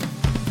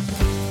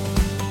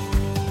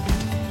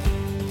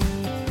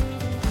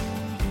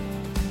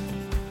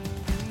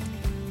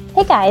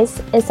Hey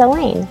guys, it's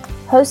Elaine,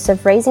 host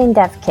of Raising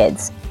Deaf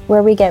Kids,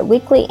 where we get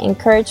weekly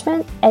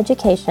encouragement,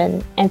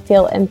 education, and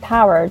feel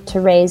empowered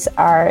to raise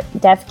our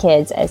deaf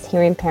kids as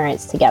hearing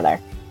parents together.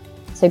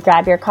 So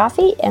grab your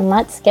coffee and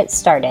let's get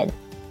started.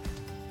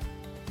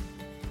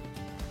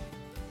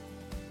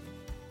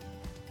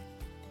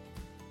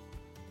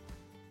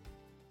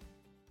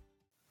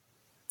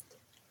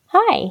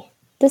 Hi,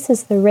 this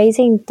is the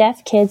Raising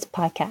Deaf Kids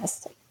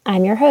podcast.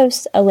 I'm your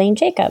host, Elaine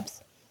Jacobs.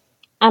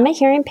 I'm a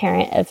hearing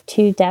parent of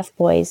 2 deaf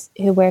boys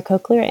who wear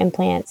cochlear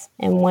implants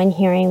and 1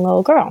 hearing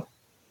little girl.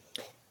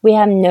 We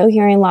have no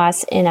hearing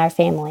loss in our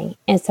family,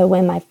 and so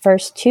when my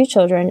first 2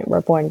 children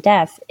were born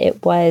deaf,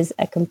 it was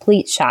a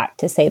complete shock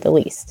to say the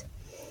least.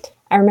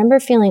 I remember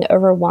feeling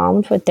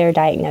overwhelmed with their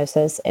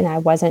diagnosis and I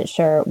wasn't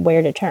sure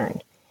where to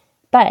turn.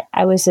 But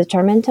I was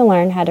determined to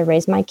learn how to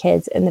raise my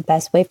kids in the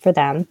best way for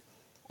them,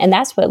 and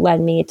that's what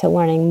led me to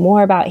learning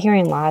more about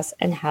hearing loss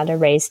and how to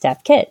raise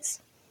deaf kids.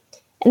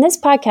 And this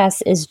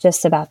podcast is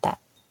just about that,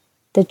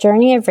 the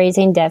journey of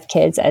raising deaf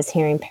kids as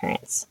hearing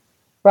parents.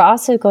 We're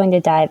also going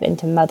to dive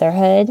into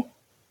motherhood,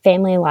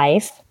 family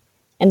life,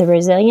 and the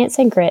resilience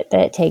and grit that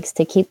it takes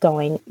to keep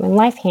going when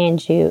life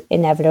hands you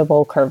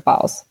inevitable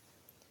curveballs.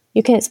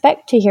 You can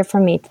expect to hear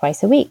from me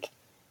twice a week.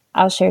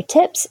 I'll share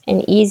tips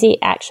and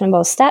easy,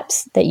 actionable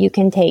steps that you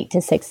can take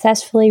to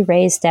successfully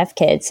raise deaf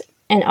kids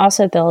and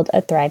also build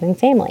a thriving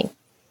family.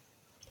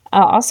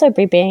 I'll also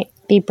be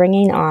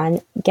bringing on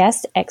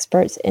guest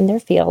experts in their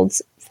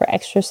fields for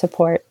extra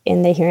support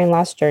in the hearing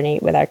loss journey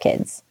with our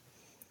kids.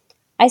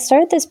 I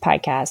started this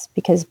podcast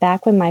because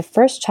back when my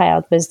first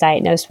child was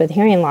diagnosed with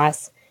hearing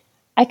loss,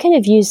 I could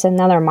have used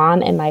another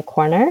mom in my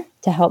corner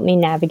to help me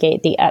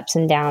navigate the ups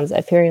and downs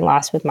of hearing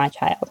loss with my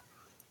child.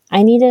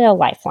 I needed a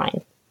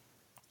lifeline,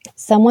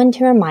 someone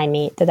to remind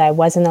me that I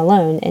wasn't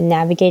alone in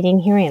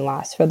navigating hearing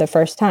loss for the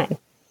first time.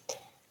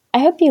 I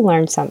hope you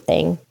learned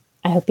something.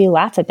 I hope you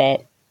laugh a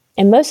bit.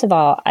 And most of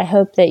all, I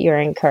hope that you're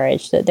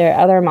encouraged that there are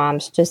other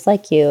moms just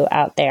like you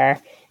out there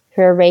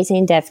who are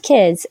raising deaf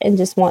kids and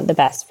just want the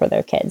best for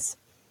their kids.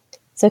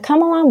 So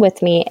come along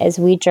with me as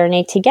we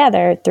journey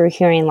together through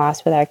hearing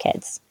loss with our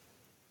kids.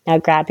 Now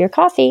grab your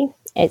coffee.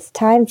 It's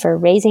time for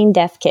Raising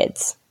Deaf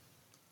Kids.